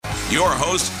Your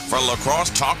host for La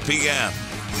Crosse Talk PM,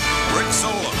 Rick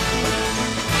Sola.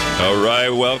 All right,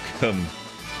 welcome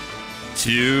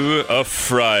to a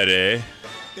Friday.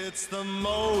 It's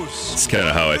kind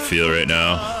of how I feel right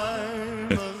now.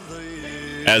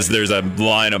 As there's a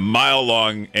line a mile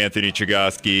long, Anthony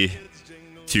Chergosky,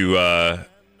 to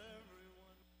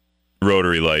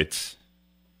Rotary Lights.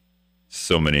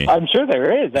 So many. I'm sure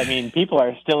there is. I mean, people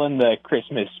are still in the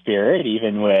Christmas spirit,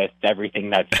 even with everything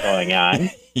that's going on.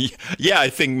 Yeah, I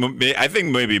think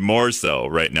maybe more so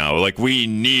right now. Like, we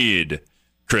need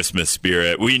Christmas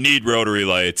spirit. We need Rotary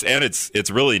Lights, and it's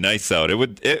really nice out.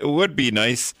 It would be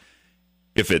nice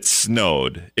if it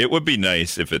snowed. It would be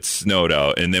nice if it snowed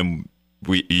out, and then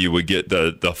you would get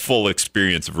the full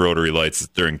experience of Rotary Lights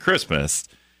during Christmas.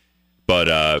 But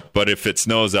if it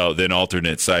snows out, then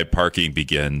alternate side parking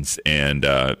begins, and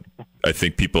I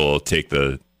think people will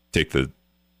get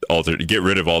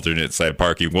rid of alternate side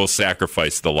parking. We'll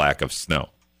sacrifice the lack of snow.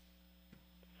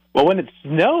 Well, when it's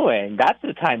snowing, that's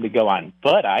the time to go on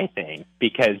foot, I think,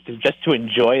 because just to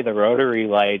enjoy the Rotary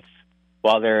Lights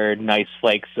while there are nice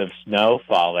flakes of snow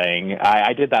falling.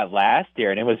 I did that last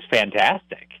year, and it was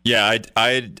fantastic. Yeah,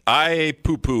 I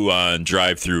poo-poo on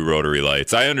drive-through Rotary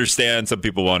Lights. I understand some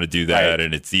people want to do that, right,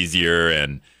 and it's easier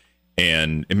and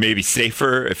maybe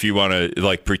safer if you want to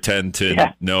like pretend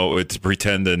to know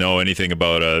anything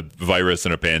about a virus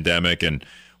and a pandemic and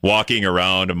walking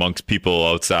around amongst people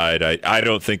outside. I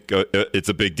don't think it's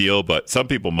a big deal, but some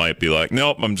people might be like,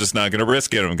 nope, I'm just not going to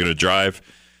risk it. I'm going to drive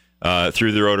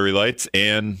through the Rotary Lights,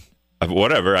 and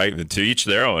whatever. To each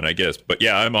their own, I guess. But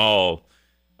yeah, I'm all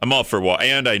for walk,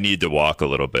 and I need to walk a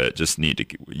little bit. Just need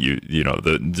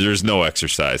to, there's no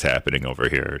exercise happening over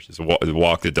here. Just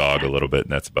walk the dog a little bit,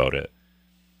 and that's about it.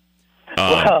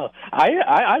 Well,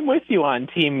 I'm with you on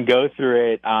team go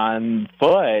through it on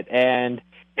foot, and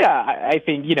yeah, I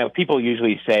think people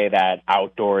usually say that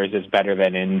outdoors is better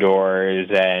than indoors,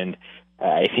 and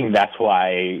I think that's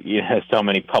why so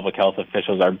many public health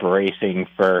officials are bracing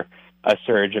for a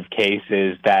surge of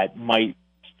cases that might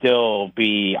still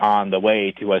be on the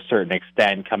way to a certain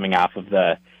extent coming off of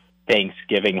the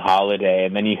Thanksgiving holiday.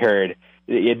 And then you heard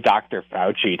Dr.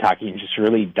 Fauci talking just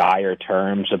really dire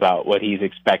terms about what he's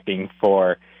expecting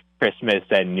for Christmas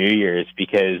and New Year's,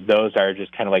 because those are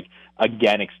just kind of like,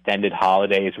 again, extended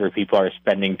holidays where people are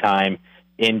spending time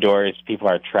indoors, people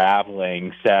are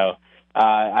traveling. So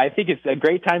I think it's a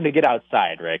great time to get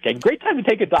outside, Rick, and great time to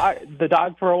take the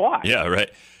dog for a walk. Yeah,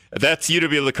 right. That's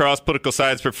UW La Crosse political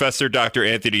science professor, Dr.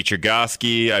 Anthony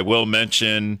Chergosky. I will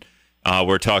mention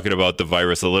we're talking about the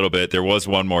virus a little bit. There was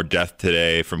one more death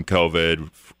today from COVID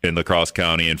in La Crosse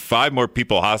County, and 5 more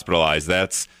people hospitalized.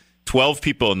 That's 12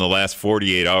 people in the last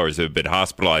 48 hours have been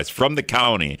hospitalized from the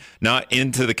county, not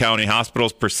into the county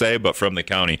hospitals per se, but from the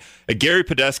county. Gary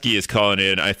Podesky is calling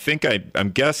in. I think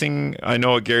I'm guessing I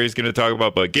know what Gary's going to talk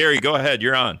about, but Gary, go ahead.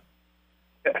 You're on.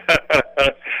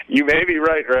 You may be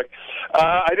right, Rick.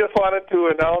 I just wanted to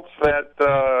announce that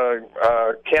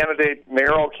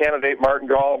mayoral candidate Martin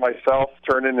Gall and myself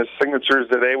turned in his signatures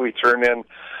today. We turned in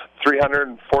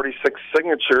 346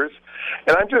 signatures.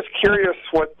 And I'm just curious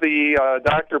what the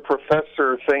doctor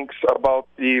professor thinks about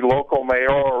the local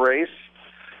mayoral race,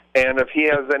 and if he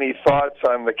has any thoughts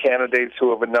on the candidates who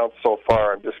have announced so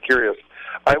far. I'm just curious.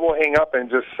 I will hang up and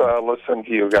just listen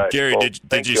to you guys. Gary,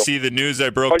 did you see the news I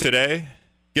broke today,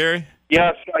 Gary?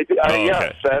 Yes, I did. Okay.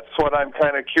 Yes, that's what I'm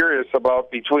kind of curious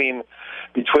about between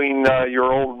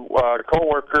your old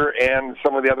coworker and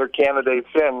some of the other candidates.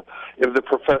 In if the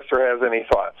professor has any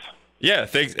thoughts. Yeah,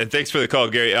 thanks for the call,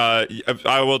 Gary.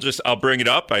 I'll bring it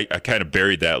up. I kind of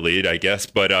buried that lead, I guess.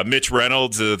 But Mitch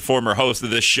Reynolds, the former host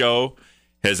of this show,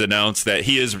 has announced that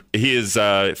he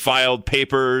has filed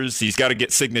papers. He's got to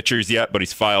get signatures yet, but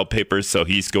he's filed papers, so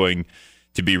he's going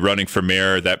to be running for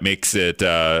mayor. That makes it.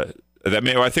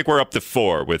 I think we're up to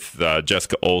 4 with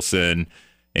Jessica Olson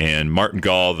and Martin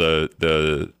Gall,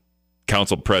 the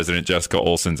council president. Jessica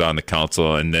Olson's on the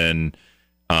council, and then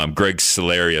Greg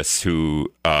Solarius,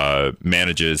 who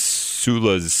manages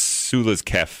Sula's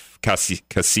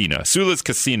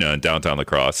Casino in downtown La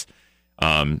Crosse.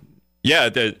 And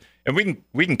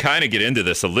we can kind of get into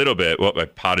this a little bit. Well, I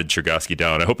potted Chergosky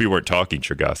down. I hope you weren't talking,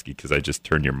 Chergosky, because I just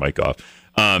turned your mic off.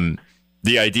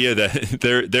 The idea that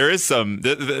there is some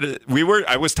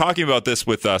I was talking about this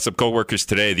with some coworkers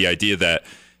today. The idea that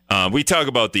we talk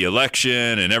about the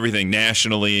election and everything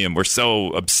nationally, and we're so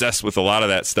obsessed with a lot of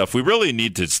that stuff. We really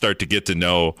need to start to get to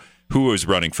know who is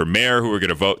running for mayor, who we're going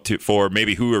to vote for,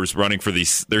 maybe who is running for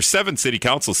these. There's 7 city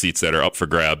council seats that are up for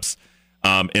grabs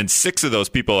And 6 of those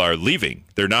people are leaving.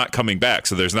 They're not coming back.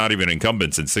 So there's not even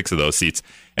incumbents in 6 of those seats.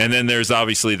 And then there's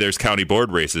county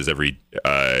board races every,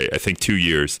 I think, 2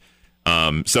 years.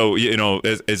 So,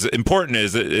 as important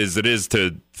as it is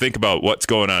to think about what's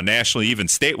going on nationally, even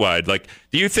statewide, like,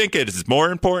 do you think it is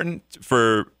more important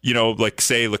for,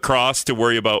 say La Crosse to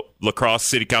worry about La Crosse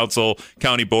City Council,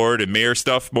 county board, and mayor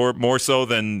stuff more so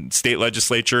than state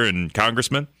legislature and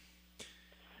congressmen?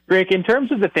 Rick, in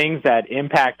terms of the things that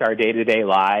impact our day-to-day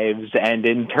lives and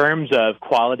in terms of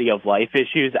quality of life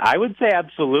issues, I would say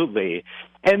absolutely.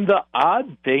 And the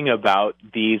odd thing about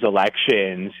these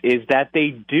elections is that they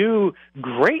do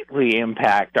greatly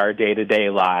impact our day-to-day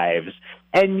lives.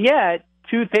 And yet,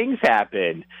 2 things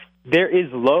happen. There is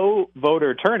low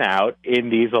voter turnout in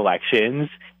these elections,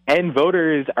 and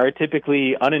voters are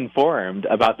typically uninformed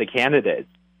about the candidates.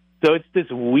 So it's this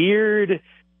weird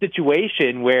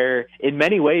situation where, in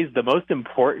many ways, the most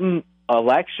important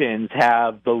elections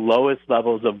have the lowest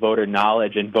levels of voter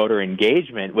knowledge and voter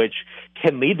engagement, which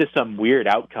can lead to some weird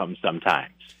outcomes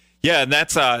sometimes. Yeah, and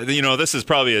that's, this is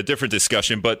probably a different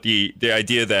discussion, but the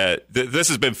idea that this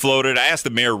has been floated. I asked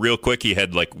the mayor real quick. He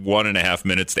had like 1.5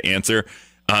 minutes to answer.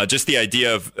 Just the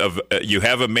idea of you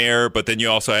have a mayor, but then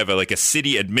you also have a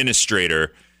city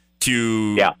administrator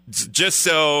just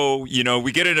so,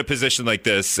 we get in a position like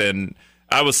this. And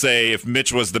I will say if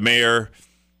Mitch was the mayor,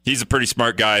 he's a pretty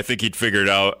smart guy. I think he'd figure it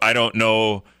out. I don't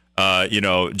know.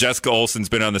 Jessica Olson's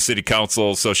been on the city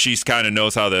council, so she kind of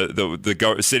knows how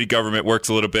the city government works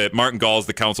a little bit. Martin Gall's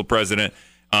the council president.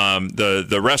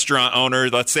 The restaurant owner,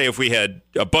 let's say if we had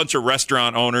a bunch of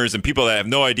restaurant owners and people that have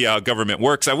no idea how government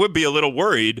works, I would be a little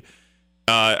worried.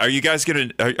 Are you guys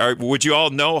would you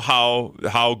all know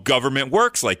how government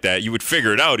works like that? You would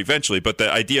figure it out eventually, but the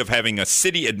idea of having a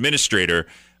city administrator,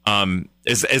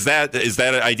 is that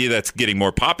an idea that's getting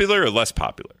more popular or less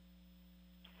popular?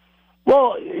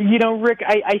 Well, Rick,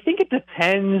 I think it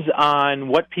depends on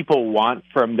what people want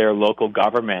from their local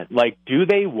government. Like, do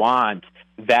they want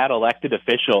that elected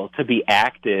official to be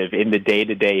active in the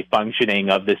day-to-day functioning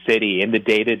of the city, in the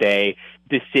day-to-day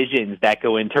decisions that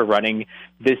go into running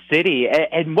the city?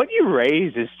 And what you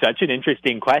raise is such an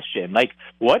interesting question. Like,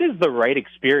 what is the right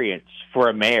experience for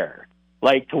a mayor?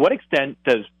 Like, to what extent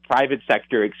does private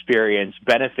sector experience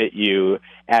benefit you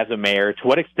as a mayor? To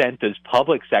what extent does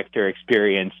public sector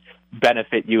experience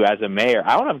benefit you as a mayor?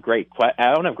 I don't have great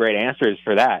answers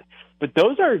for that. But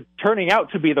those are turning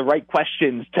out to be the right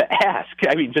questions to ask.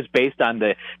 I mean, just based on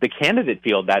the candidate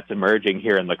field that's emerging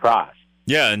here in La Crosse.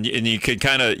 Yeah, and you can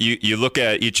kind of you look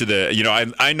at each of the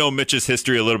I know Mitch's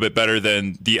history a little bit better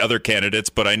than the other candidates,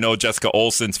 but I know Jessica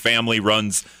Olson's family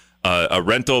runs a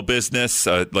rental business,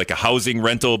 like a housing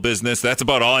rental business. That's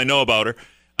about all I know about her.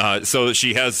 So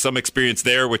she has some experience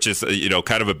there, which is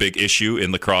kind of a big issue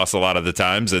in La Crosse a lot of the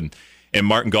times. And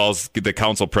Martin Gall's the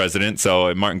council president,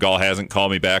 so Martin Gall hasn't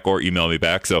called me back or emailed me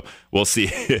back. So we'll see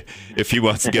if he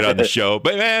wants to get on the show.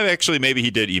 But actually, maybe he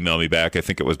did email me back. I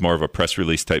think it was more of a press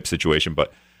release type situation.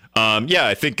 But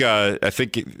I think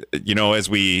as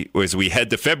we head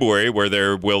to February, where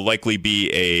there will likely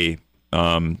be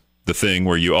the thing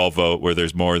where you all vote, where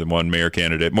there's more than one mayor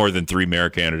candidate, more than 3 mayor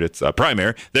candidates,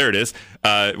 primary. There it is.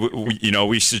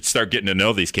 We should start getting to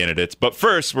know these candidates. But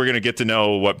first, we're going to get to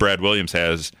know what Brad Williams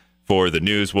has for the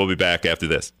news. We'll be back after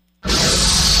this.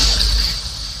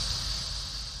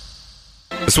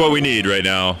 That's what we need right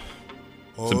now.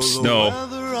 Some snow.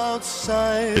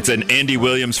 It's an Andy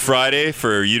Williams Friday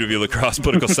for UW La Crosse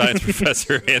political science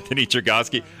professor Anthony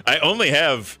Chergosky. I only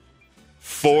have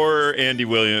 4 Andy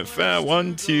Williams,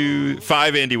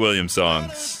 5 Andy Williams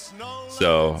songs.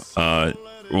 So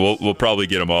we'll probably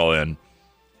get them all in.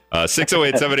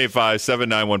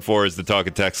 608-785-7914 is the talk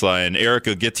and text line. Eric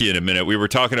will get to you in a minute. We were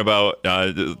talking about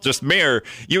just mayor.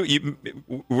 We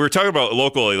were talking about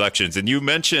local elections, and you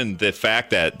mentioned the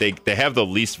fact that they have the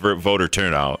least voter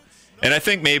turnout. And I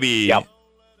think maybe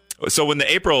so when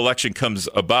the April election comes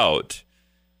about,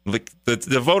 like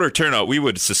the voter turnout, we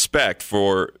would suspect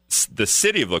for the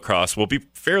city of La Crosse will be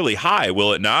fairly high,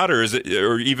 will it not? Or is it,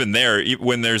 or even there,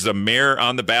 when there's a mayor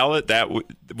on the ballot,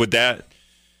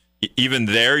 even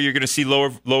there, you're going to see low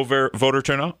voter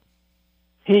turnout?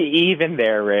 Even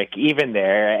there, Rick, even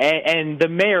there. And the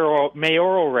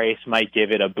mayoral race might give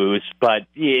it a boost, but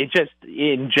it just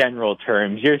in general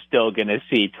terms, you're still going to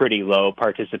see pretty low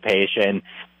participation.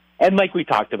 And like we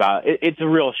talked about, it's a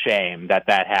real shame that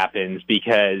happens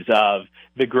because of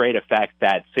the great effect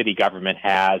that city government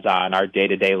has on our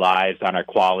day-to-day lives, on our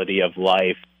quality of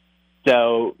life.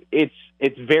 So it's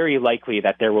very likely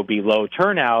that there will be low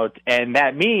turnout, and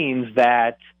that means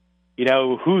that,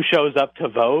 who shows up to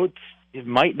vote it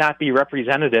might not be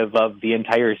representative of the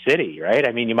entire city, right?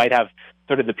 I mean, you might have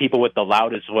sort of the people with the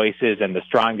loudest voices and the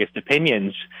strongest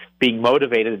opinions being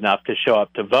motivated enough to show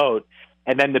up to vote,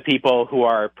 and then the people who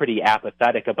are pretty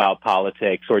apathetic about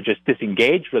politics or just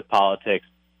disengaged with politics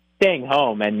staying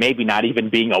home and maybe not even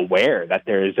being aware that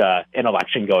there's an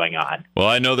election going on. Well,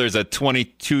 I know there's a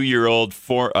 22-year-old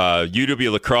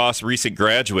UW La Crosse recent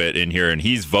graduate in here, and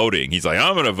he's voting. He's like,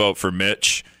 I'm going to vote for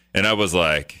Mitch. And I was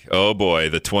like, oh, boy,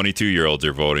 the 22-year-olds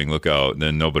are voting. Look out. And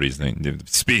then nobody's thinking.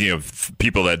 Speaking of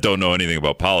people that don't know anything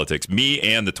about politics, me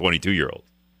and the 22-year-old.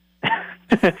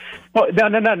 Well,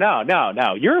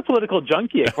 no. You're a political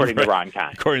junkie, according to Ron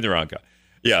Kahn. According to Ron Kahn.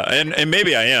 Yeah, and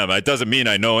maybe I am. It doesn't mean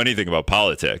I know anything about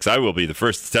politics. I will be the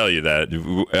first to tell you that.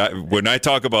 When I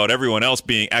talk about everyone else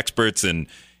being experts in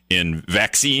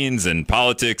vaccines and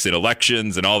politics and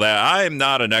elections and all that, I am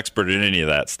not an expert in any of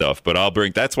that stuff. But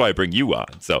that's why I bring you on.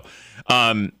 So,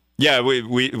 yeah,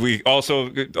 we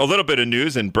also a little bit of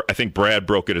news, and I think Brad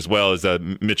broke it as well. Is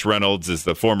Mitch Reynolds is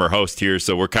the former host here,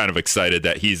 so we're kind of excited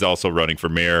that he's also running for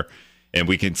mayor. And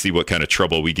we can see what kind of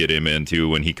trouble we get him into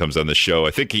when he comes on the show.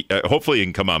 I think hopefully he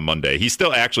can come on Monday. He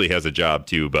still actually has a job,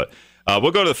 too. But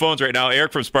we'll go to the phones right now.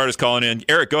 Eric from Sparta's calling in.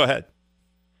 Eric, go ahead.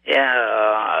 Yeah,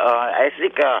 I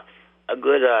think a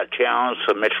good challenge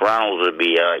for Mitch Reynolds would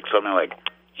be something like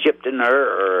Chip Dinner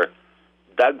or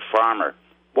Doug Farmer.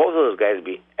 Both of those guys would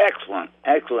be excellent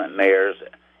mayors,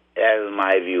 as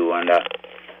my view. And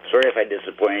sorry if I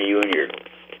disappointed you in your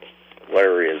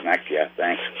whatever it is next. Yeah,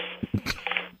 thanks.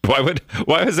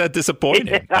 Why is that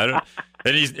disappointing? I don't.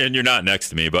 And you're not next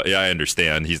to me, but yeah, I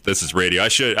understand. This is radio. I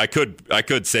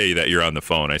could say that you're on the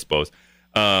phone, I suppose.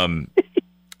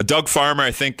 Doug Farmer,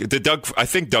 I think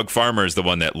Doug Farmer is the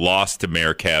one that lost to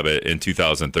Mayor Cabot in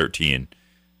 2013.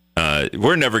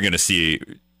 We're never going to see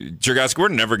Chergosky. We're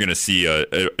never going to see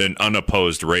an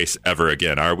unopposed race ever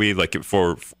again, are we? Like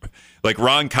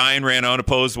Ron Kine ran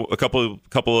unopposed a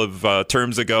couple of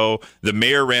terms ago. The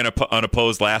mayor ran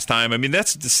unopposed last time. I mean,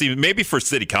 that's maybe for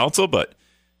city council, but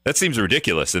that seems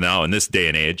ridiculous now in this day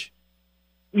and age.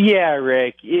 Yeah,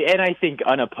 Rick, and I think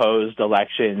unopposed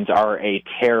elections are a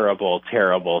terrible,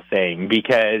 terrible thing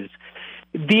because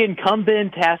the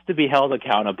incumbent has to be held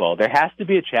accountable. There has to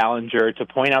be a challenger to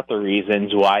point out the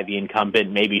reasons why the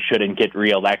incumbent maybe shouldn't get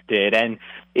reelected. And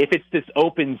if it's this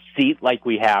open seat like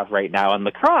we have right now in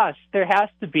La Crosse, there has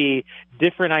to be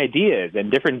different ideas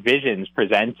and different visions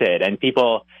presented, and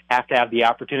people have to have the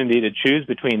opportunity to choose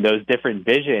between those different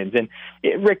visions. And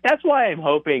Rick, that's why I'm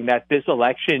hoping that this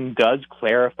election does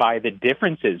clarify the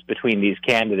differences between these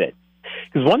candidates.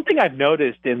 Because one thing I've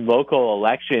noticed in local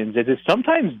elections is it's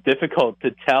sometimes difficult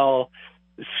to tell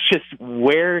just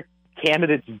where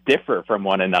candidates differ from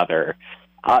one another.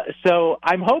 So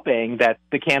I'm hoping that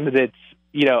the candidates,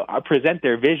 present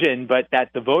their vision, but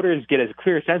that the voters get a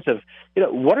clear sense of,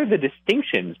 what are the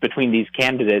distinctions between these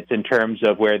candidates in terms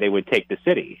of where they would take the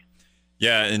city.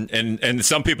 Yeah, and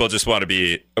some people just want to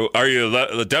be, are you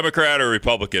a Democrat or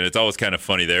Republican? It's always kind of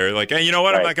funny there. Like, hey, you know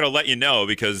what? Right. I'm not going to let you know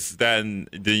because then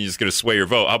you're just going to sway your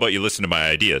vote. How about you listen to my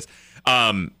ideas?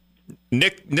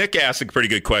 Nick asked a pretty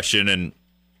good question,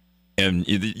 and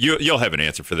you'll have an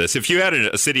answer for this. If you had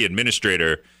a city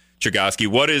administrator, Chergosky,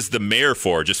 what is the mayor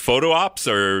for? Just photo ops,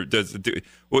 or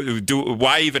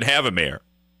why even have a mayor?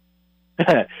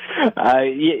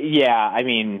 Yeah, I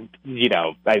mean,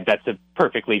 that's a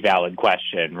perfectly valid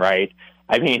question, right?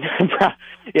 I mean,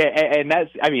 yeah, and that's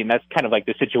kind of like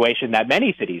the situation that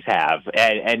many cities have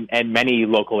and many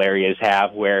local areas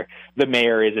have, where the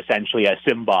mayor is essentially a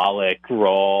symbolic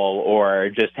role or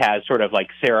just has sort of like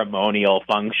ceremonial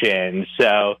functions.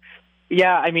 So,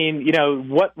 yeah, I mean,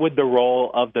 what would the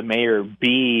role of the mayor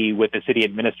be with the city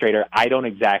administrator? I don't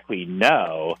exactly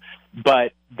know.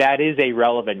 But that is a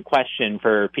relevant question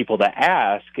for people to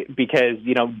ask because,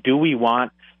 do we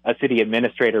want a city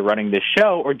administrator running the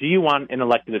show or do you want an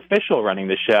elected official running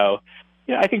the show?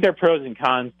 I think there are pros and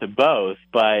cons to both.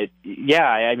 But, yeah,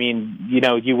 I mean,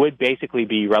 you would basically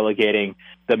be relegating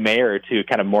the mayor to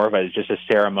kind of more of just a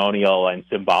ceremonial and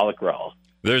symbolic role.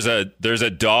 There's a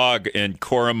dog in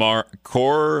Cormorant,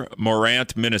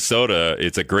 Minnesota.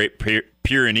 It's a Great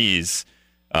Pyrenees.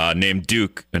 Named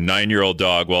Duke, a 9-year-old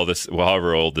dog.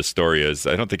 However old the story is,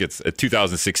 I don't think it's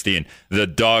 2016. The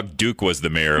dog Duke was the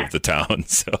mayor of the town.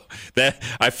 So that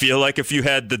I feel like if you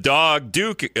had the dog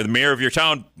Duke, the mayor of your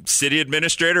town, city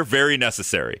administrator, very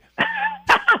necessary.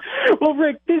 Well,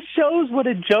 Rick, this shows what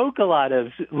a joke a lot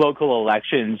of local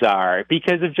elections are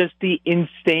because of just the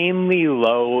insanely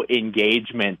low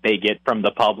engagement they get from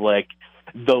the public.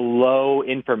 the low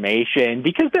information,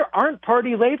 because there aren't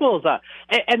party labels.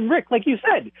 And Rick, like you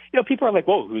said, people are like,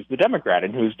 whoa, who's the Democrat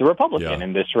and who's the Republican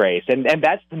in this race? And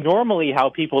that's normally how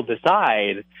people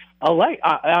decide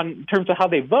in terms of how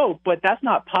they vote, but that's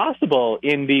not possible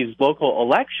in these local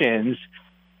elections.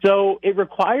 So it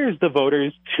requires the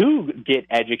voters to get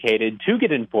educated, to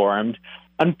get informed.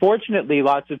 Unfortunately,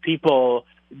 lots of people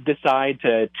decide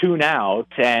to tune out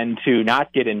and to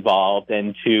not get involved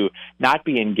and to not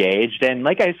be engaged. And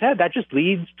like I said, that just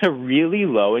leads to really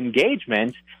low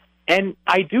engagement. And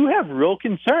I do have real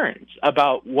concerns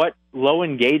about what low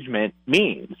engagement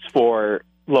means for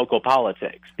local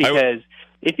politics, because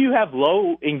if you have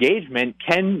low engagement,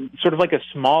 can sort of like a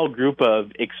small group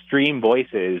of extreme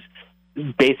voices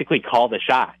basically call the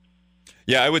shot?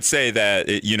 Yeah, I would say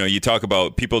that, you talk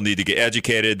about people need to get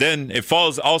educated. Then it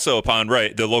falls also upon,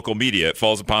 the local media. It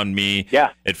falls upon me.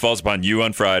 Yeah. It falls upon you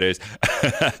on Fridays.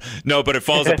 No, but it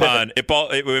falls upon,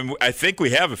 I think we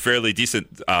have a fairly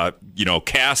decent,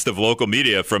 cast of local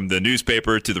media, from the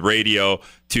newspaper to the radio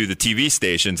to the TV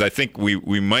stations. I think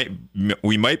we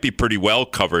might be pretty well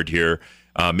covered here.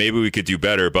 Maybe we could do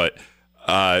better, but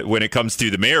when it comes to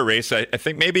the mayor race, I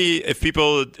think maybe if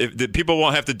the people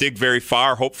won't have to dig very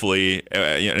far, hopefully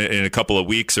in a couple of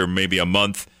weeks or maybe a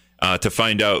month, to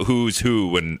find out who's who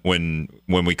when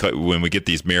we get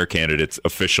these mayor candidates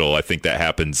official. I think that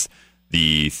happens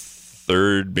the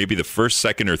first,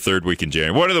 second, or third week in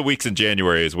January. One of the weeks in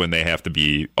January is when they have to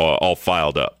be all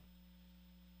filed up.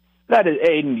 That is,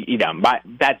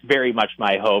 that's very much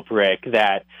my hope, Rick.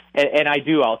 And I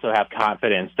do also have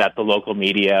confidence that the local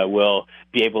media will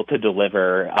be able to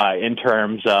deliver in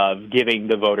terms of giving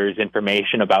the voters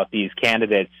information about these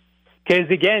candidates. Because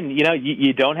again,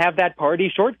 you don't have that party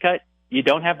shortcut. You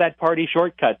don't have that party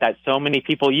shortcut that so many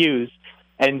people use,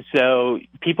 and so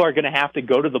people are going to have to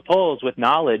go to the polls with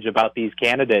knowledge about these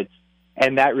candidates.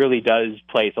 And that really does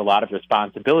place a lot of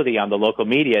responsibility on the local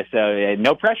media. So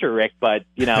no pressure, Rick, but,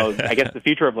 I guess the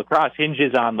future of lacrosse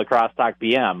hinges on Lacrosse Talk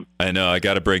PM. I know. I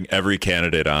got to bring every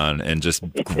candidate on and just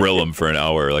grill them for an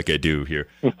hour like I do here.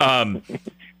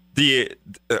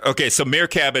 So Mayor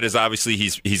Cabot is obviously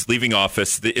he's leaving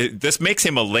office. This makes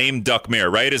him a lame duck mayor,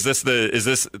 right? Is this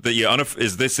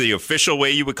the official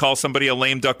way you would call somebody a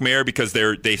lame duck mayor, because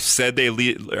they said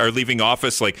they are leaving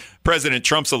office? Like President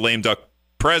Trump's a lame duck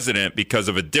president because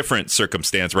of a different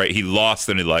circumstance, right? He lost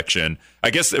an election.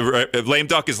 I guess lame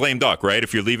duck is lame duck, right?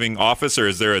 If you're leaving office, or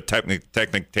is there a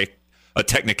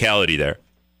technicality there?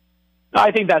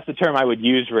 I think that's the term I would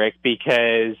use, Rick,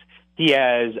 because he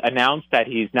has announced that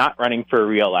he's not running for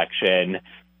re-election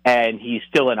and he's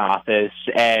still in office,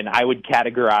 and I would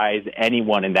categorize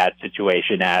anyone in that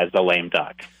situation as a lame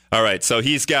duck. All right, so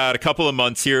he's got a couple of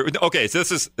months here. Okay, so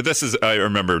this is I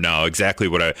remember now exactly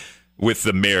with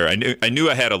the mayor. I knew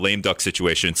I had a lame duck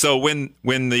situation. So when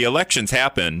the elections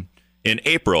happen in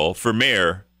April for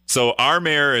mayor, so our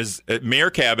Mayor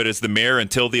Cabot is the mayor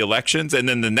until the elections, and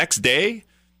then the next day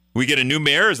we get a new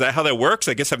mayor. Is that how that works?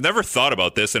 I guess I've never thought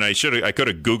about this, and I could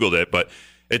have Googled it, but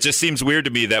it just seems weird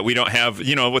to me that we don't have,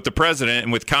 with the president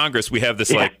and with Congress, we have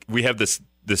this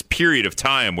this period of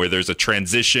time where there's a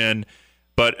transition.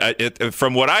 But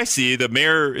from what I see, the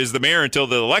mayor is the mayor until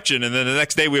the election, and then the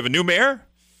next day we have a new mayor.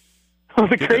 Well,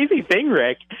 the crazy thing,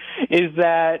 Rick, is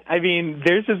that,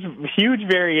 there's this huge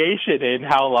variation in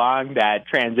how long that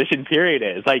transition period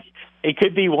is. Like, it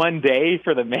could be one day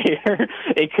for the mayor.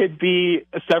 It could be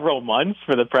several months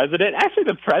for the president. Actually,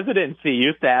 the presidency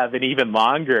used to have an even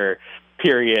longer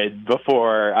period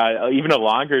before, even a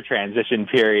longer transition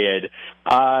period.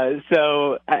 These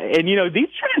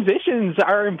transitions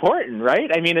are important, right?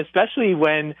 Especially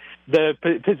when the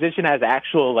position has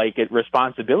actual,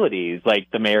 responsibilities,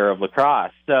 like the mayor of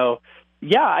Lacrosse. So,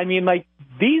 yeah,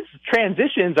 these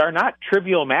transitions are not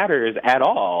trivial matters at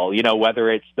all,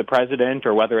 whether it's the president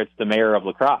or whether it's the mayor of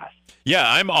Lacrosse. Yeah,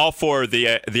 I'm all for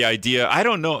the idea. I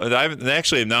don't know.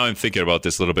 Now I'm thinking about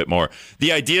this a little bit more.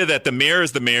 The idea that the mayor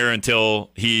is the mayor until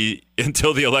the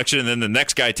election, and then the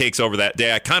next guy takes over that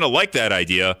day. I kind of like that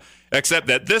idea, except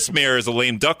that this mayor is a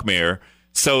lame duck mayor,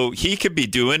 so he could be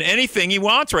doing anything he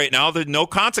wants right now. There's no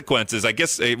consequences. I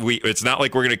guess it's not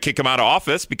like we're going to kick him out of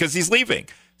office because he's leaving.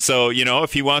 So,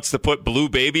 if he wants to put blue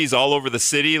babies all over the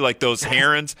city like those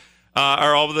herons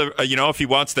are all over if he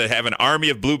wants to have an army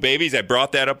of blue babies, I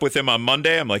brought that up with him on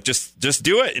Monday. I'm like, just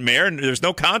do it, Mayor, and there's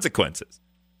no consequences.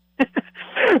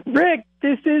 Rick,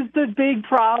 this is the big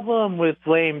problem with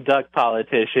lame duck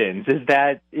politicians, is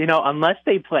that, unless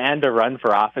they plan to run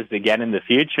for office again in the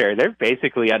future, they're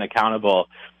basically unaccountable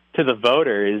to the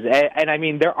voters. And I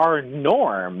mean, there are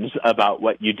norms about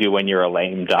what you do when you're a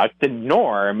lame duck. The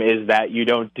norm is that you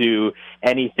don't do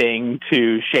anything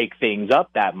to shake things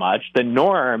up that much. The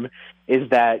norm is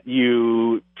that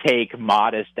you take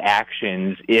modest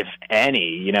actions, if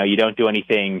any. You know, you don't do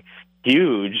anything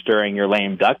huge during your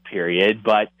lame duck period,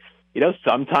 but, you know,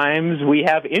 sometimes we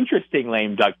have interesting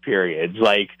lame duck periods,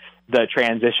 like the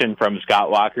transition from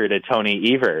Scott Walker to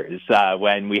Tony Evers,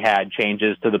 when we had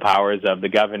changes to the powers of the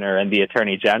governor and the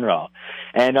attorney general.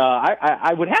 And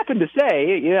I would happen to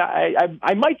say, you know,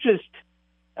 I might just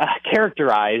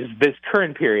characterize this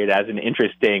current period as an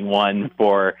interesting one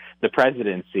for the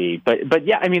presidency. But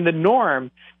yeah, I mean, the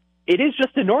norm, it is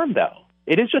just a norm, though.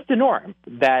 It is just a norm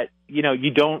that, you know,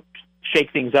 you don't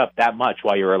shake things up that much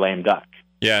while you're a lame duck.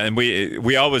 Yeah, and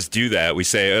we always do that. We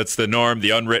say it's the norm, the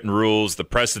unwritten rules, the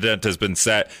precedent has been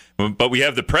set. But we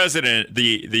have the president,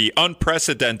 the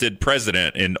unprecedented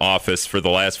president in office for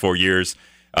the last 4 years.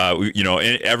 You know,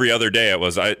 every other day it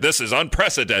was, this is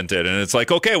unprecedented, and it's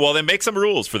like, okay, well then make some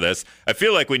rules for this. I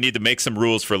feel like we need to make some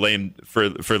rules for lame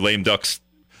ducks.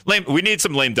 We need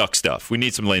some lame duck stuff. We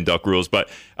need some lame duck rules, but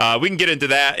we can get into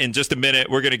that in just a minute.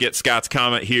 We're going to get Scott's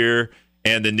comment here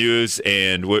and the news,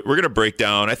 and we're going to break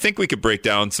down. I think we could break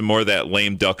down some more of that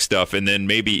lame duck stuff, and then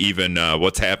maybe even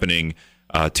what's happening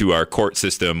to our court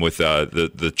system with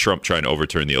the Trump trying to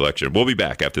overturn the election. We'll be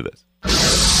back after this.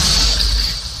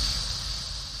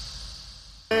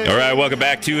 All right, welcome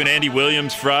back to an Andy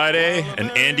Williams Friday, an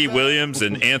Andy Williams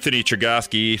and Anthony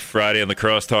Chergosky Friday on the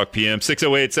Crosstalk PM,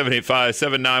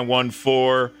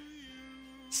 608-785-7914.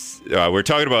 We're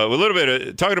talking about a little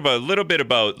bit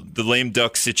about the lame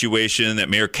duck situation that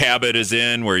Mayor Cabot is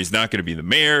in, where he's not going to be the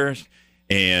mayor,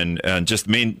 and just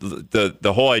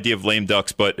the whole idea of lame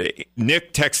ducks. But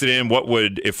Nick texted in, what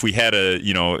would, if we had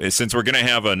since we're going to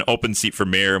have an open seat for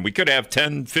mayor, and we could have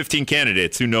 10, 15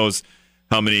 candidates, who knows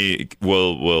how many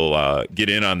will get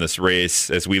in on this race.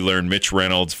 As we learn, Mitch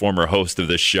Reynolds, former host of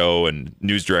this show and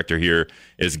news director here,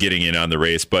 is getting in on the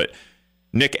race. But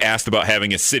Nick asked about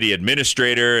having a city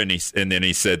administrator, and then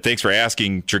he said, thanks for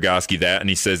asking, Chergosky, that. And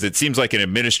he says, it seems like an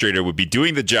administrator would be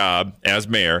doing the job as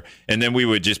mayor, and then we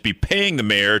would just be paying the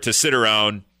mayor to sit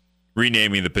around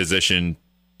renaming the position,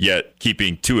 yet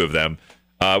keeping two of them.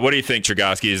 What do you think,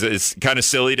 Chergosky? Is it kind of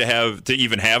silly to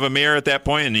even have a mayor at that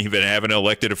point and even have an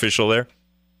elected official there?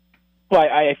 Well,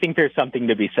 I think there's something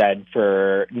to be said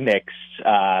for Nick's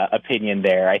opinion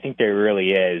there. I think there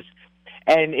really is.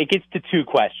 And it gets to two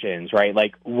questions, right?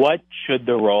 Like, what should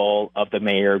the role of the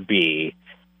mayor be?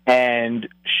 And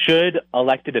should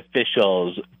elected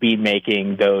officials be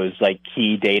making those, like,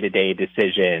 key day-to-day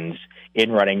decisions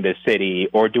in running the city?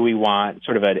 Or do we want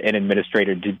sort of an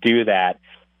administrator to do that?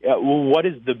 What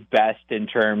is the best in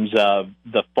terms of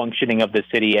the functioning of the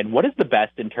city? And what is the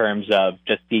best in terms of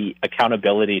just the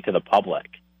accountability to the public?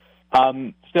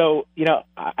 So, you know,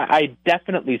 I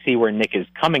definitely see where Nick is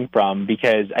coming from,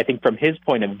 because I think from his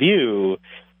point of view,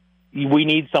 we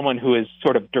need someone who is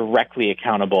sort of directly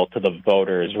accountable to the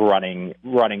voters running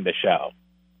the show.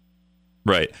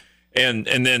 Right. And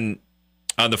then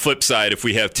on the flip side, if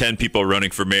we have 10 people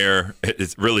running for mayor,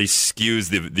 it really skews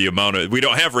the amount of, we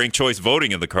don't have ranked choice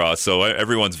voting in La Crosse, so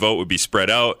everyone's vote would be spread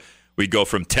out. We'd go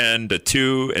from 10 to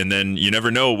 2, and then you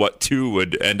never know what 2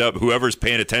 would end up. Whoever's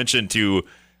paying attention to,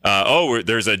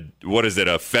 there's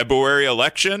a February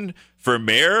election for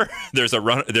mayor. There's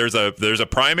a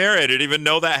primary. I didn't even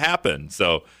know that happened.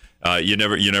 So you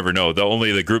never know.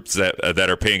 Only the groups that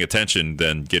are paying attention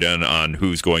then get in on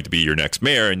who's going to be your next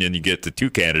mayor, and then you get to 2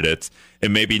 candidates,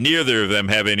 and maybe neither of them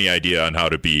have any idea on how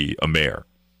to be a mayor.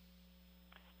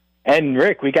 And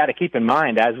Rick, we got to keep in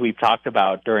mind, as we've talked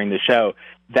about during the show,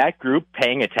 that group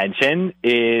paying attention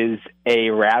is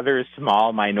a rather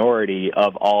small minority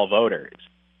of all voters.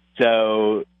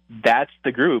 So that's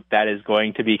the group that is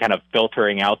going to be kind of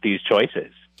filtering out these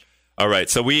choices. All right.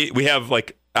 So we have,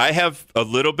 like, I have a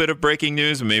little bit of breaking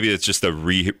news. Maybe it's just a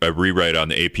rewrite on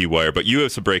the AP wire, but you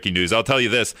have some breaking news. I'll tell you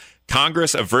this.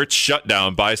 Congress averts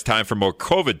shutdown, buys time for more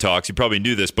COVID talks. You probably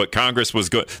knew this, but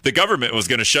the government was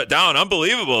going to shut down.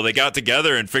 Unbelievable. They got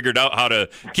together and figured out how to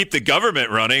keep the government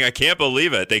running. I can't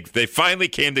believe it. They finally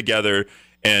came together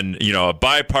in, a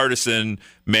bipartisan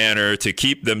manner to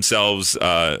keep themselves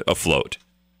afloat.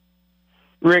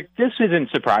 Rick, this isn't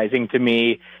surprising to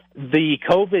me. The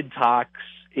COVID talks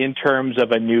in terms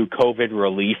of a new COVID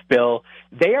relief bill,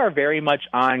 they are very much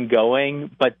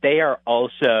ongoing, but they are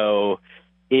also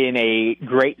in a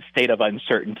great state of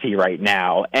uncertainty right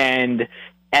now. And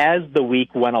as the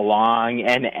week went along,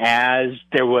 and as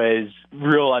there was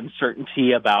real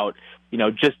uncertainty about,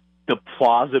 just the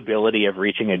plausibility of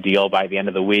reaching a deal by the end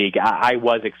of the week. I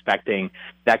was expecting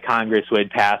that Congress would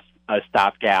pass a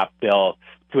stopgap bill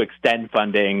to extend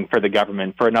funding for the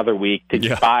government for another week,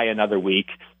 to buy another week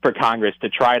for Congress to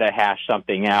try to hash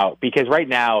something out. Because right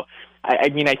now, I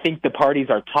think the parties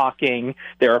are talking.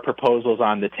 There are proposals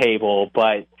on the table,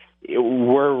 but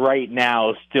we're right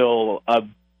now still a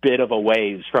bit of a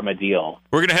ways from a deal.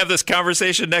 We're going to have this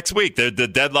conversation next week. The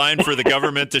deadline for the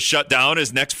government to shut down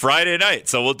is next Friday night,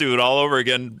 so we'll do it all over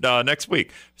again next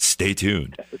week. Stay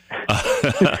tuned.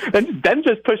 Then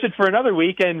just push it for another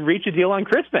week and reach a deal on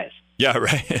Christmas. Yeah,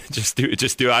 right. Just do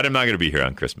it. I'm not going to be here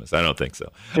on Christmas. I don't think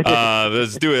so.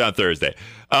 Let's do it on Thursday.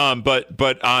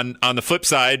 But on the flip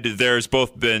side, there's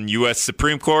both been U.S.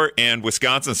 Supreme Court and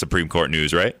Wisconsin Supreme Court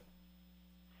news, right?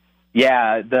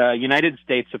 Yeah, the United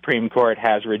States Supreme Court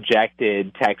has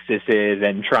rejected Texas's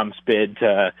and Trump's bid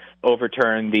to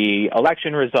overturn the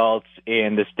election results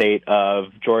in the state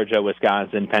of Georgia,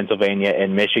 Wisconsin, Pennsylvania,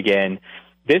 and Michigan.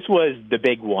 This was the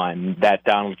big one that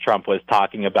Donald Trump was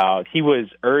talking about. He was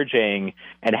urging,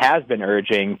 and has been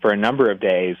urging for a number of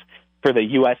days, for the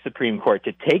U.S. Supreme Court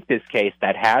to take this case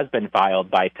that has been filed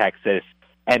by Texas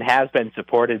and has been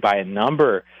supported by a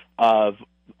number of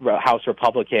House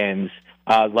Republicans,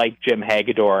 like Jim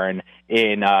Hagedorn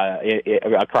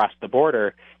across the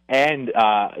border, and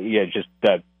just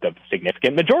the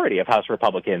significant majority of House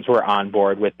Republicans were on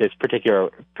board with this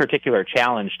particular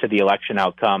challenge to the election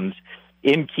outcomes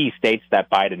in key states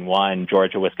that Biden won: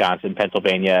 Georgia, Wisconsin,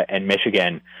 Pennsylvania, and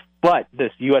Michigan. But the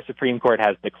U.S. Supreme Court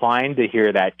has declined to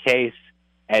hear that case,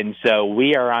 and so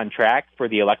we are on track for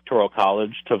the Electoral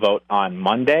College to vote on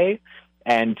Monday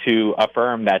and to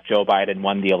affirm that Joe Biden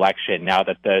won the election, now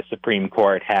that the Supreme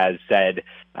Court has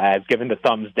given the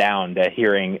thumbs down to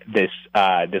hearing this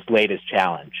latest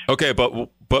challenge. Okay, but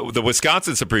the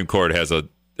Wisconsin Supreme Court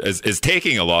is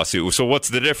taking a lawsuit. So what's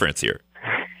the difference here?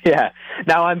 Yeah.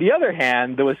 Now, on the other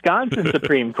hand, the Wisconsin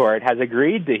Supreme Court has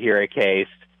agreed to hear a case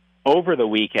over the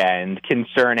weekend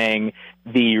concerning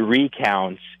the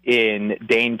recounts in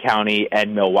Dane County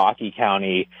and Milwaukee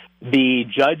County. The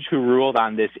judge who ruled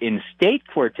on this in state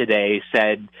court today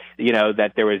said,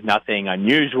 that there was nothing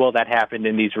unusual that happened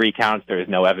in these recounts. There was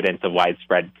no evidence of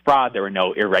widespread fraud. There were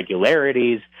no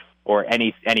irregularities or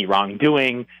any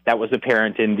wrongdoing that was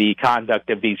apparent in the conduct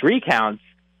of these recounts.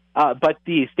 But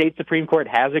the state Supreme Court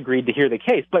has agreed to hear the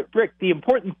case. But, Rick, the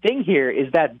important thing here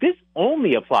is that this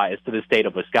only applies to the state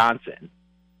of Wisconsin.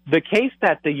 The case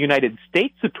that the United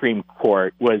States Supreme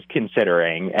Court was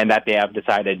considering and that they have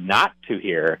decided not to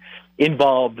hear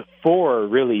involved 4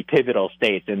 really pivotal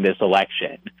states in this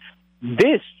election.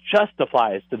 This just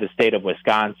applies to the state of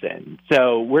Wisconsin.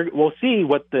 So we'll see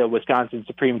what the Wisconsin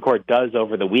Supreme Court does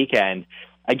over the weekend.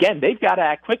 Again, they've got to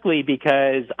act quickly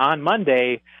because on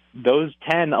Monday, those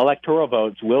 10 electoral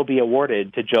votes will be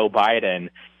awarded to Joe Biden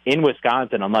in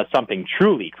Wisconsin unless something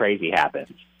truly crazy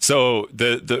happens. So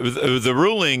the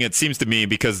ruling, it seems to me,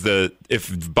 because if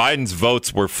Biden's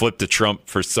votes were flipped to Trump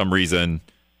for some reason,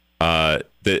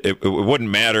 it wouldn't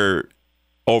matter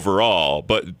overall.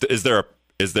 But is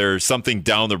there something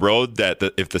down the road that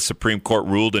if the Supreme Court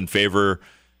ruled in favor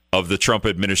of the Trump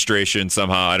administration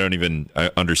somehow, I don't even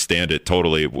understand it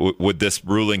totally, would this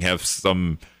ruling have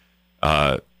some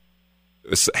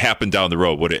happen down the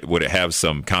road? Would it have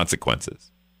some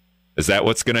consequences? Is that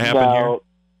what's going to happen here?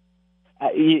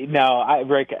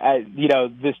 Rick,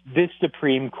 this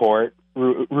Supreme Court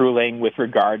ruling with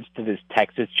regards to this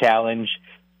Texas challenge,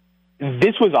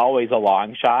 this was always a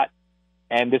long shot,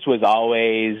 and this was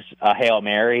always a Hail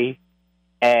Mary.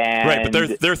 And right,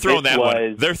 but they're throwing that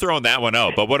one. They're throwing that one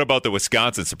out. But what about the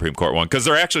Wisconsin Supreme Court one? Because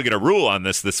they're actually going to rule on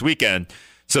this weekend,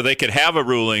 so they could have a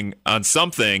ruling on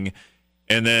something.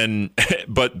 And then,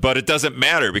 but it doesn't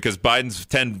matter because Biden's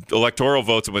 10 electoral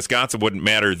votes in Wisconsin wouldn't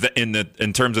matter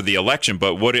in terms of the election.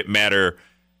 But would it matter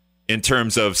in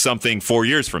terms of something 4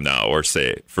 years from now, or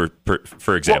say for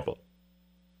example?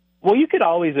 Well, you could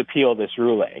always appeal this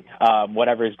ruling.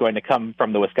 Whatever is going to come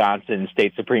from the Wisconsin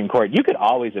State Supreme Court, you could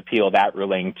always appeal that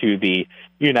ruling to the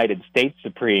United States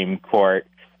Supreme Court.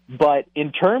 But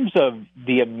in terms of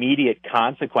the immediate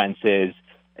consequences,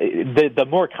 the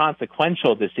more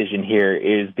consequential decision here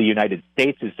is the United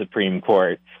States Supreme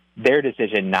Court, their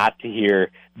decision not to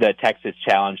hear the Texas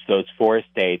challenge, those 4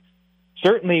 states.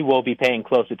 Certainly we'll be paying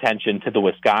close attention to the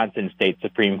Wisconsin State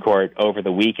Supreme Court over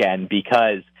the weekend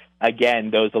because, again,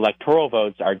 those electoral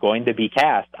votes are going to be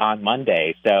cast on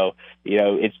Monday. So,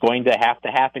 it's going to have to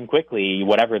happen quickly,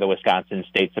 whatever the Wisconsin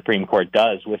State Supreme Court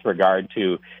does with regard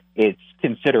to its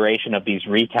consideration of these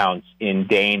recounts in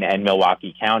Dane and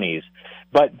Milwaukee counties.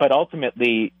 But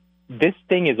ultimately, this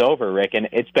thing is over, Rick, and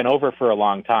it's been over for a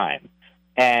long time.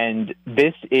 And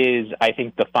this is, I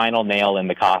think, the final nail in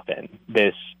the coffin.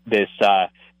 This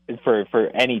for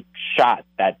any shot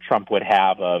that Trump would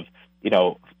have of,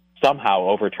 somehow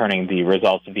overturning the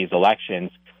results of these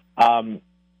elections.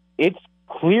 It's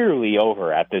clearly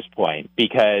over at this point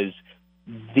because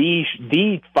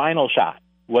the final shot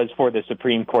was for the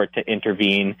Supreme Court to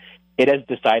intervene. It has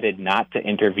decided not to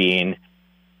intervene.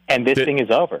 And this thing is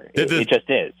over. It just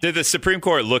is. Did the Supreme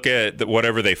Court look at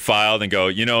whatever they filed and go,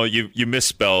 you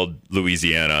misspelled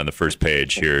Louisiana on the first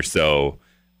page here, so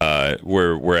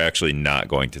we're actually not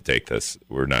going to take this.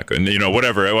 We're not going.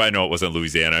 Whatever. I know it wasn't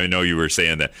Louisiana. I know you were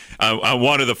saying that on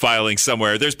one of the filings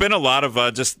somewhere. There's been a lot of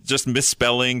just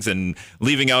misspellings and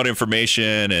leaving out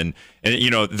information, and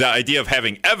the idea of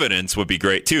having evidence would be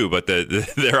great too. But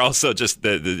they're also just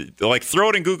like throw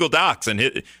it in Google Docs and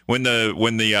hit when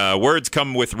the words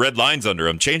come with red lines under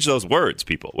them. Change those words,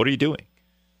 people. What are you doing?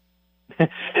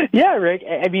 Yeah, Rick.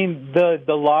 I mean, the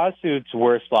lawsuits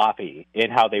were sloppy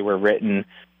in how they were written.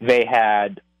 They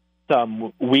had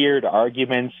some weird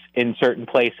arguments in certain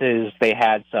places. They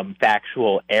had some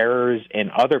factual errors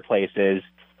in other places.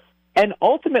 And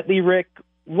ultimately, Rick,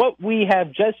 what we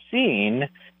have just seen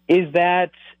is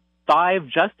that 5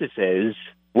 justices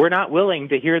were not willing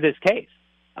to hear this case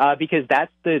because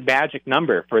that's the magic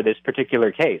number for this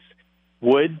particular case.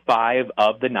 Would 5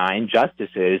 of the 9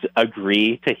 justices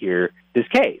agree to hear this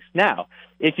case? Now,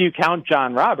 if you count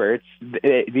John Roberts,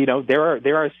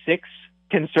 there are 6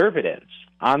 conservatives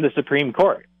on the Supreme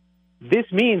Court. This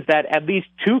means that at least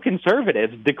 2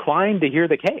 conservatives declined to hear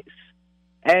the case.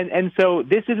 And so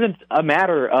this isn't a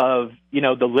matter of,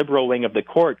 the liberal wing of the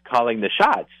court calling the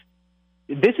shots.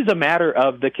 This is a matter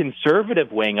of the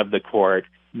conservative wing of the court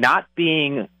not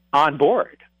being on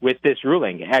board with this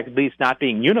ruling, at least not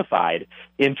being unified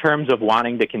in terms of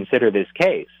wanting to consider this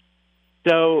case.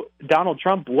 So Donald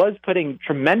Trump was putting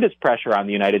tremendous pressure on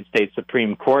the United States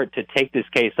Supreme Court to take this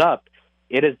case up.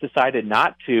 It has decided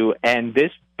not to, and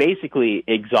this basically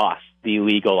exhausts the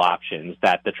legal options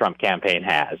that the Trump campaign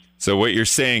has. So what you're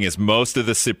saying is most of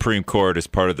the Supreme Court is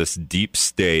part of this deep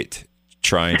state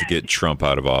trying to get Trump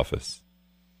out of office.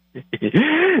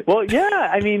 Well, yeah,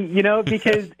 I mean,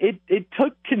 because it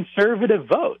took conservative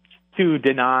votes to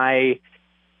deny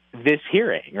this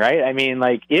hearing, right? I mean,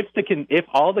 like if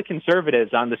all the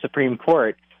conservatives on the Supreme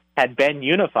Court had been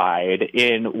unified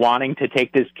in wanting to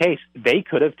take this case, they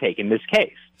could have taken this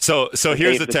case. So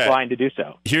here's the text. Declined to do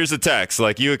so. Here's the text.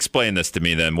 Like, you explain this to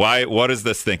me then. What is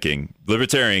this thinking?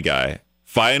 Libertarian guy.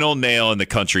 Final nail in the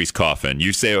country's coffin.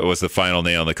 You say it was the final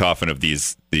nail in the coffin of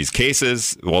these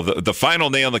cases. Well, the final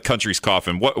nail in the country's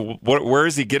coffin. Where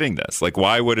is he getting this? Like,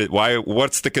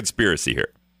 what's the conspiracy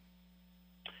here?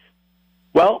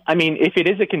 Well, I mean, if it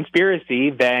is a conspiracy,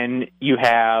 then you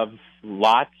have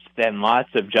lots and lots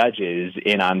of judges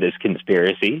in on this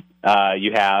conspiracy.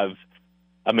 You have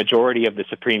a majority of the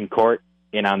Supreme Court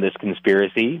in on this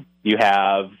conspiracy. You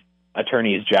have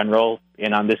attorneys general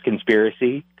in on this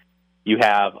conspiracy. You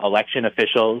have election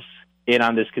officials in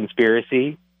on this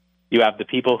conspiracy. You have the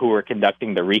people who were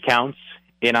conducting the recounts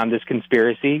in on this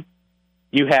conspiracy.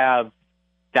 You have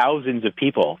thousands of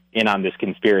people in on this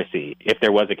conspiracy if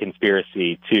there was a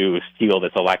conspiracy to steal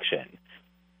this election.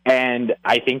 And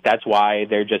I think that's why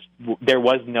there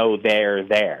was no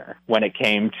there when it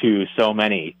came to so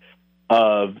many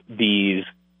of these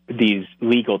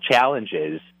legal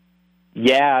challenges.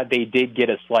 Yeah, they did get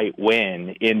a slight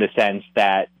win in the sense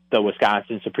that the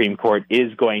Wisconsin Supreme Court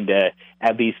is going to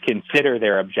at least consider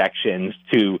their objections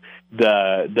to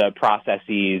the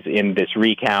processes in this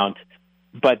recount.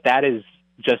 But that is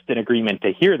just an agreement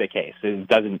to hear the case. It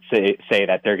doesn't say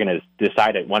that they're going to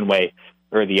decide it one way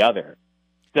or the other.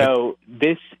 So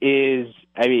this is,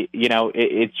 I mean,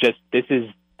 it's just this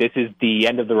is the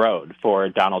end of the road for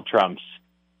Donald Trump's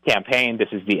campaign. This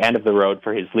is the end of the road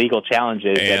for his legal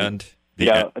challenges, and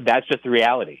that's just the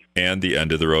reality. And the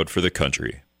end of the road for the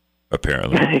country,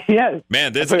 apparently. Yeah,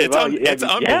 man, it's unbelievable.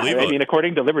 Yeah, I mean,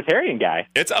 according to Libertarian Guy,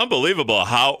 it's unbelievable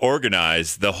how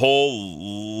organized the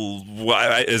whole.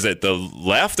 Is it the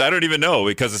left? I don't even know,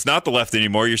 because it's not the left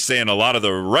anymore. You're saying a lot of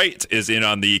the right is in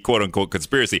on the quote unquote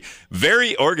conspiracy.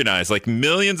 Very organized, like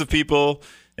millions of people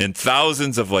and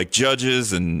thousands of like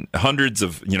judges and hundreds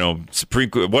of Supreme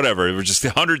Court, whatever. It was just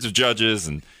hundreds of judges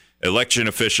and election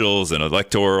officials and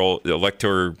electors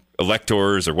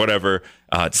or whatever.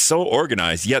 It's so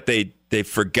organized, yet they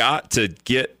forgot to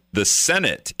get the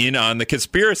Senate in on the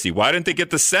conspiracy. Why didn't they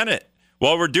get the Senate?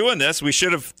 While we're doing this,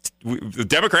 the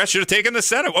Democrats should have taken the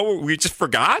Senate. We just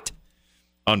forgot?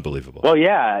 Unbelievable. Well,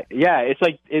 yeah.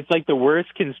 It's like the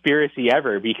worst conspiracy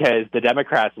ever, because the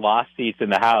Democrats lost seats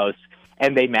in the House,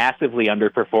 and they massively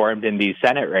underperformed in these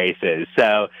Senate races.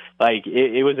 So, like,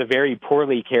 it was a very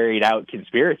poorly carried out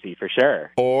conspiracy for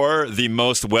sure. Or the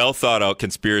most well thought out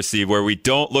conspiracy where we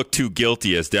don't look too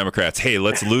guilty as Democrats. Hey,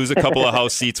 let's lose a couple of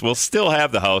House seats. We'll still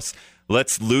have the House.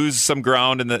 Let's lose some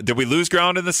ground in the. Did we lose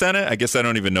ground in the Senate? I guess I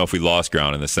don't even know if we lost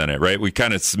ground in the Senate, right? We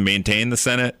kind of maintained the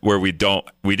Senate where we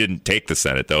didn't take the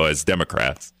Senate, though, as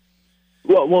Democrats.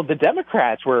 Well, the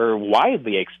Democrats were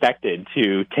widely expected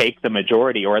to take the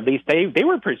majority, or at least they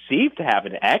were perceived to have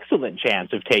an excellent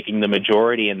chance of taking the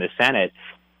majority in the Senate.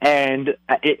 And,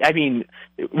 I mean,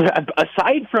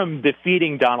 aside from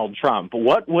defeating Donald Trump,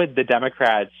 what would the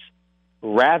Democrats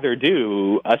rather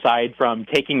do aside from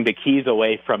taking the keys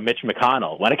away from Mitch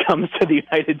McConnell when it comes to the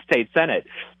United States Senate,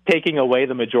 taking away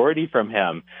the majority from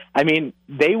him? I mean,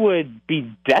 they would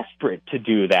be desperate to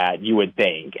do that, you would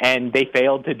think, and they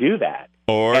failed to do that.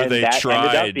 Or and they that tried.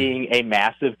 Ended up being a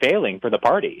massive failing for the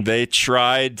party. They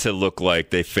tried to look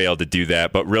like they failed to do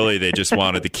that, but really they just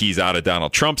wanted the keys out of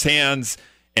Donald Trump's hands.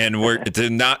 And we're to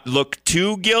not look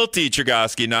too guilty,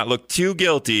 Chergosky, not look too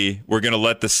guilty. We're going to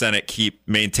let the Senate keep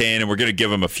maintain, and we're going to give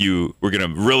them a few. We're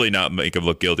going to really not make them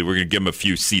look guilty. We're going to give them a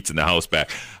few seats in the House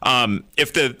back.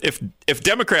 If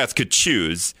Democrats could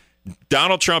choose,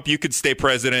 Donald Trump, you could stay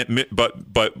president,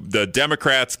 but the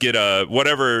Democrats get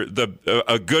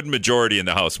a good majority in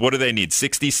the House. What do they need?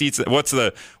 60 seats? What's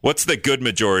the good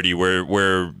majority where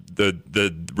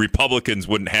the Republicans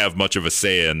wouldn't have much of a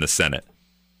say in the Senate?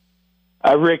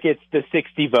 Rick, it's the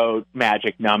 60-vote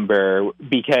magic number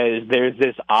because there's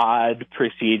this odd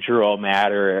procedural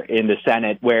matter in the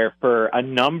Senate where for a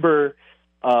number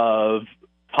of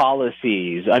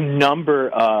policies, a number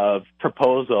of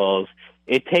proposals,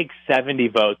 it takes 60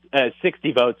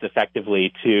 votes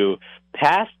effectively to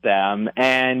pass them.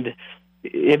 And,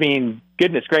 I mean,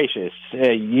 goodness gracious,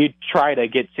 you try to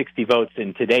get 60 votes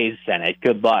in today's Senate,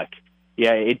 good luck.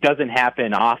 Yeah, it doesn't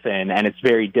happen often, and it's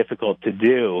very difficult to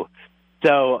do.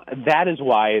 So that is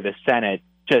why the Senate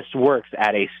just works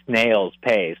at a snail's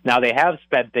pace. Now, they have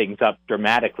sped things up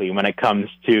dramatically when it comes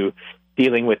to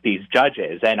dealing with these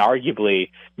judges, and arguably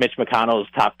Mitch McConnell's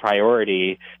top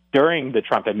priority during the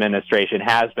Trump administration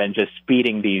has been just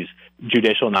speeding these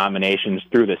judicial nominations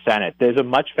through the Senate. There's a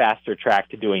much faster track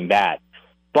to doing that.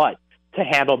 But to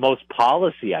handle most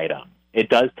policy items, it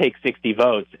does take 60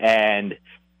 votes, and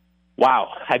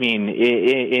wow, I mean,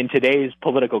 in today's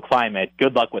political climate,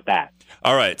 good luck with that.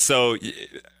 All right. So,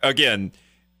 again,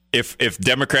 if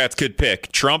Democrats could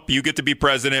pick Trump, you get to be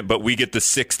president, but we get the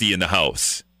 60 in the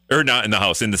House. Or not in the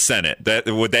House, in the Senate.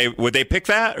 Would they pick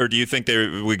that? Or do you think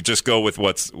they would just go with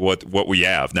what we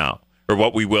have now? Or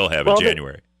what we will have in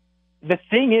January? The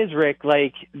thing is, Rick,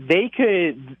 like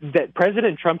that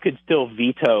President Trump could still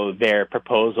veto their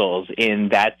proposals in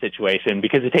that situation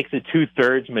because it takes a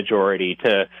 2/3 majority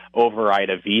to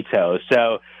override a veto.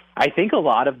 So I think a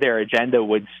lot of their agenda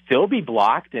would still be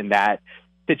blocked in that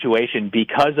situation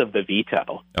because of the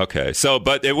veto. Okay,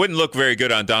 but it wouldn't look very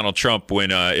good on Donald Trump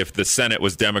when if the Senate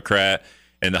was Democrat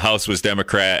and the House was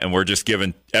Democrat, and we're just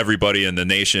giving everybody in the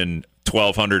nation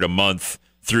 $1,200 a month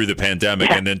through the pandemic,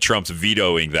 and then Trump's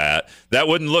vetoing that. That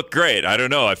wouldn't look great. I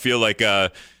don't know. I feel like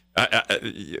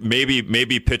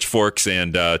maybe pitchforks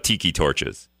and tiki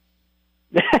torches.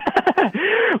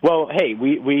 Well, hey,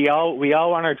 we all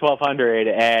want our 1,200,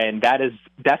 and that is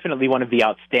definitely one of the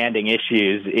outstanding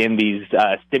issues in these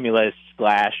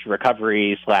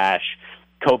stimulus/recovery/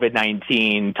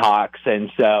 COVID-19 talks,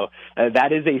 and so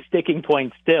that is a sticking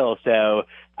point still. So,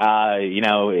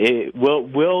 will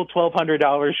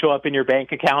 $1,200 show up in your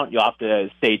bank account? You'll have to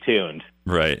stay tuned.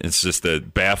 Right. It's just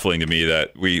baffling to me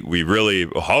that we really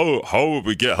how would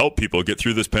we help people get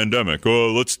through this pandemic?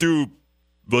 Oh, let's do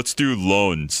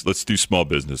loans. Let's do small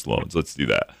business loans. Let's do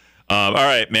that. All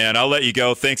right, man. I'll let you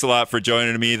go. Thanks a lot for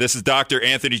joining me. This is Dr.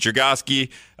 Anthony Chergosky.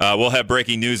 We'll have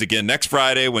breaking news again next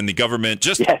Friday when the government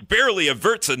just barely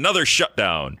averts another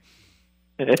shutdown.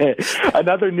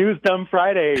 Another news dumb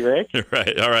Friday, Rick.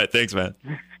 Right. All right. Thanks, man.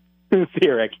 See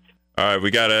you, Rick. All right.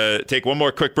 We got to take one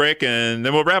more quick break, and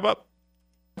then we'll wrap up.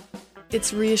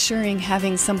 It's reassuring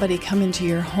having somebody come into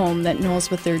your home that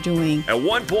knows what they're doing. At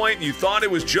one point, you thought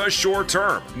it was just short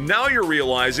term. Now you're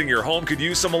realizing your home could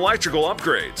use some electrical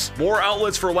upgrades. More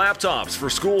outlets for laptops for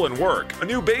school and work. A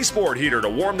new baseboard heater to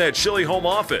warm that chilly home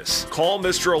office. Call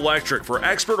Mr. Electric for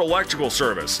expert electrical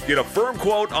service. Get a firm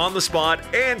quote on the spot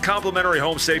and complimentary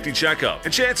home safety checkup.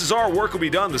 And chances are work will be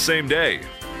done the same day.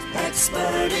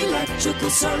 Expert electrical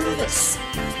service,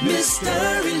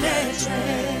 Mr.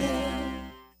 Electric.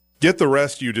 Get the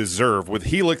rest you deserve with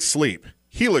Helix Sleep.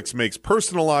 Helix makes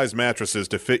personalized mattresses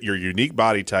to fit your unique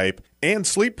body type and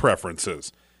sleep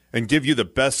preferences and give you the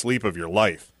best sleep of your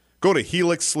life. Go to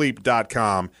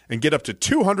helixsleep.com and get up to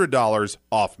 $200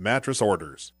 off mattress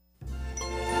orders.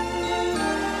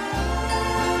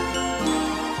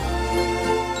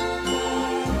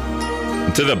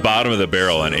 To the bottom of the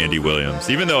barrel on Andy Williams,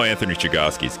 even though Anthony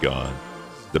Chagosky's gone.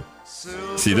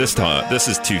 This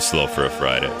is too slow for a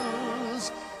Friday.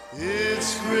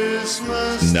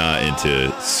 Not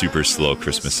into super slow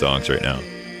Christmas songs right now.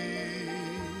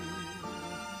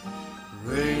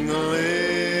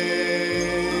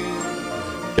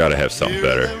 Gotta have something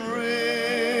better.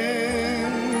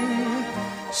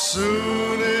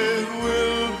 Soon it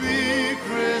will be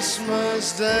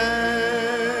Christmas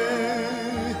Day.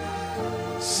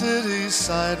 City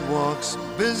sidewalks,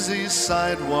 busy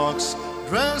sidewalks,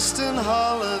 dressed in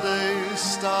holiday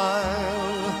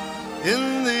style.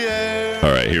 In the air.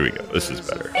 All right, here we go. This is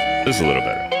better. This is a little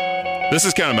better. This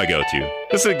is kind of my go-to.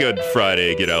 This is a good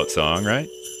Friday get-out song, right?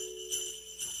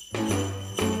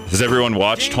 Has everyone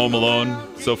watched Home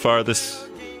Alone so far this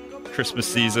Christmas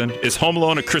season? Is Home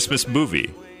Alone a Christmas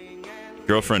movie?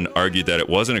 Girlfriend argued that it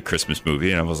wasn't a Christmas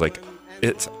movie, and I was like,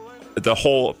 it's the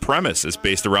whole premise is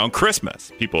based around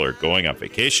Christmas. People are going on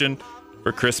vacation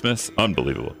for Christmas.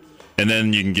 Unbelievable. And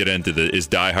then you can get into is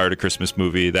Die Hard a Christmas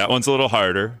movie? That one's a little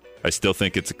harder. I still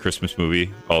think it's a Christmas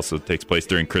movie. Also takes place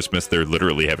during Christmas. They're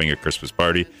literally having a Christmas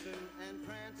party.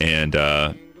 And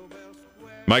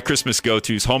my Christmas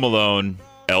go-tos, Home Alone,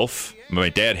 Elf. My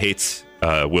dad hates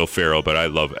Will Ferrell, but I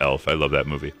love Elf. I love that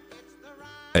movie.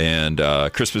 And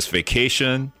Christmas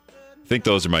Vacation. I think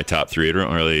those are my top three. I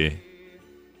don't really...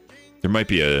 There might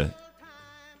be a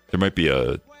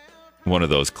one of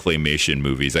those claymation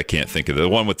movies. I can't think of the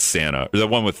one with Santa, or the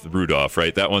one with Rudolph,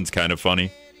 right? That one's kind of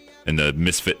funny. And the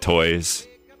Misfit Toys,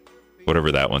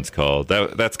 whatever that one's called.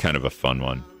 That's kind of a fun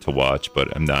one to watch, but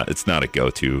it's not a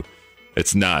go-to.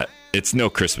 It's no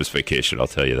Christmas Vacation, I'll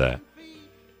tell you that.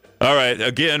 All right,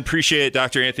 again, appreciate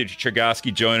Dr. Anthony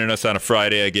Chagosky joining us on a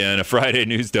Friday again, a Friday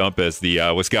news dump as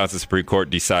the Wisconsin Supreme Court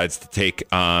decides to take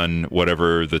on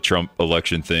whatever the Trump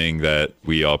election thing that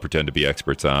we all pretend to be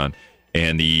experts on,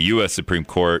 and the U.S. Supreme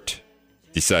Court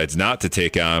decides not to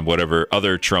take on whatever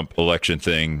other Trump election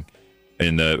thing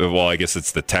I guess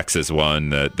it's the Texas one,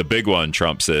 the big one.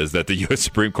 Trump says that the U.S.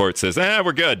 Supreme Court says,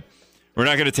 we're good. We're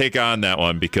not going to take on that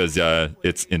one because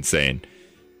it's insane.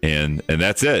 And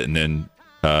that's it. And then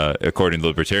according to the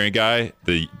Libertarian guy,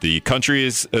 the country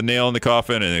is a nail in the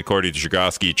coffin. And according to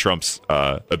Chagosky, Trump's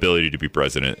ability to be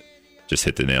president just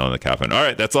hit the nail in the coffin. All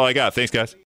right, that's all I got. Thanks, guys.